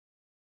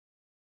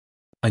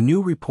A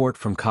new report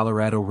from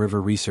Colorado River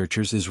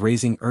researchers is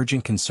raising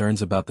urgent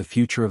concerns about the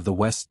future of the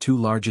West's two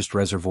largest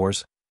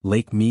reservoirs,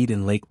 Lake Mead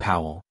and Lake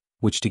Powell,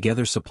 which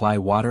together supply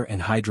water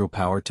and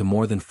hydropower to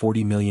more than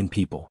 40 million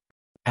people.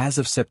 As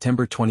of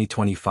September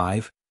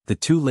 2025, the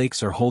two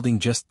lakes are holding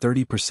just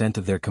 30%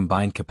 of their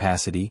combined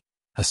capacity,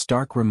 a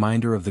stark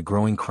reminder of the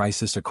growing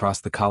crisis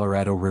across the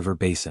Colorado River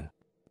basin.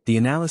 The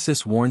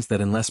analysis warns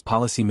that unless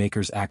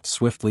policymakers act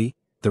swiftly,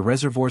 the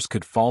reservoirs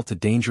could fall to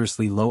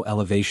dangerously low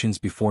elevations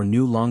before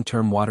new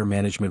long-term water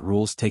management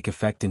rules take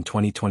effect in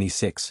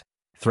 2026,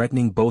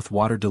 threatening both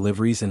water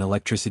deliveries and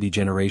electricity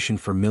generation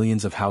for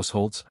millions of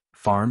households,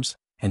 farms,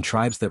 and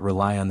tribes that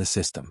rely on the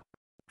system.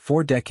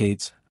 For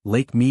decades,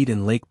 Lake Mead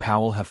and Lake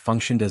Powell have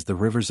functioned as the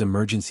river's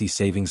emergency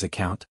savings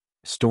account,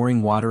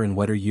 storing water in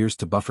wetter years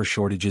to buffer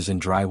shortages in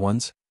dry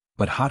ones,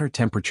 but hotter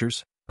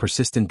temperatures,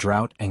 persistent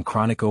drought and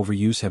chronic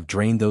overuse have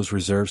drained those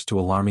reserves to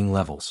alarming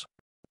levels.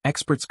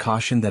 Experts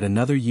caution that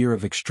another year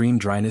of extreme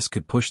dryness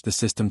could push the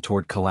system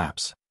toward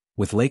collapse,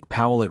 with Lake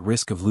Powell at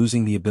risk of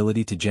losing the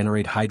ability to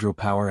generate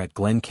hydropower at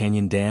Glen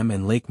Canyon Dam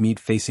and Lake Mead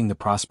facing the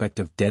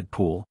prospect of dead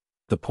pool,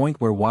 the point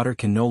where water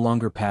can no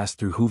longer pass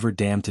through Hoover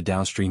Dam to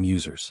downstream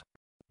users.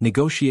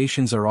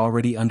 Negotiations are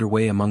already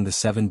underway among the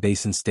 7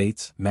 basin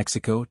states,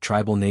 Mexico,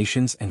 tribal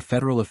nations and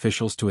federal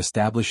officials to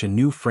establish a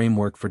new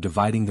framework for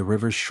dividing the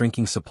river's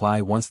shrinking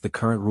supply once the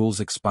current rules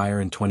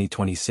expire in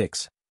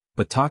 2026.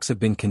 But talks have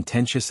been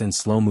contentious and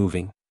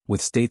slow-moving, with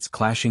states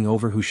clashing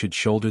over who should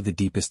shoulder the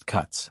deepest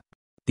cuts.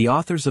 The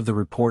authors of the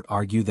report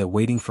argue that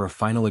waiting for a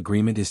final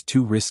agreement is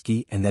too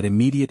risky and that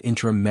immediate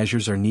interim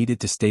measures are needed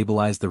to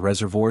stabilize the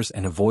reservoirs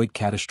and avoid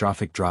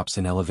catastrophic drops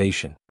in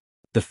elevation.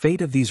 The fate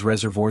of these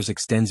reservoirs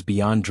extends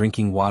beyond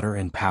drinking water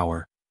and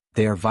power.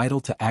 They are vital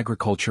to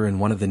agriculture in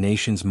one of the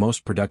nation's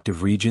most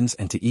productive regions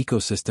and to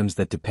ecosystems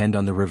that depend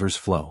on the river's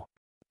flow.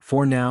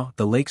 For now,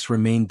 the lakes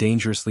remain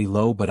dangerously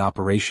low but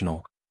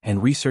operational,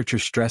 and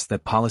researchers stress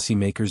that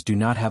policymakers do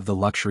not have the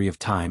luxury of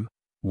time,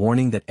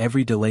 warning that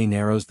every delay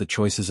narrows the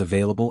choices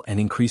available and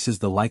increases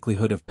the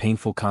likelihood of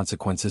painful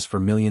consequences for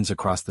millions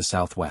across the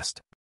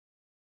Southwest.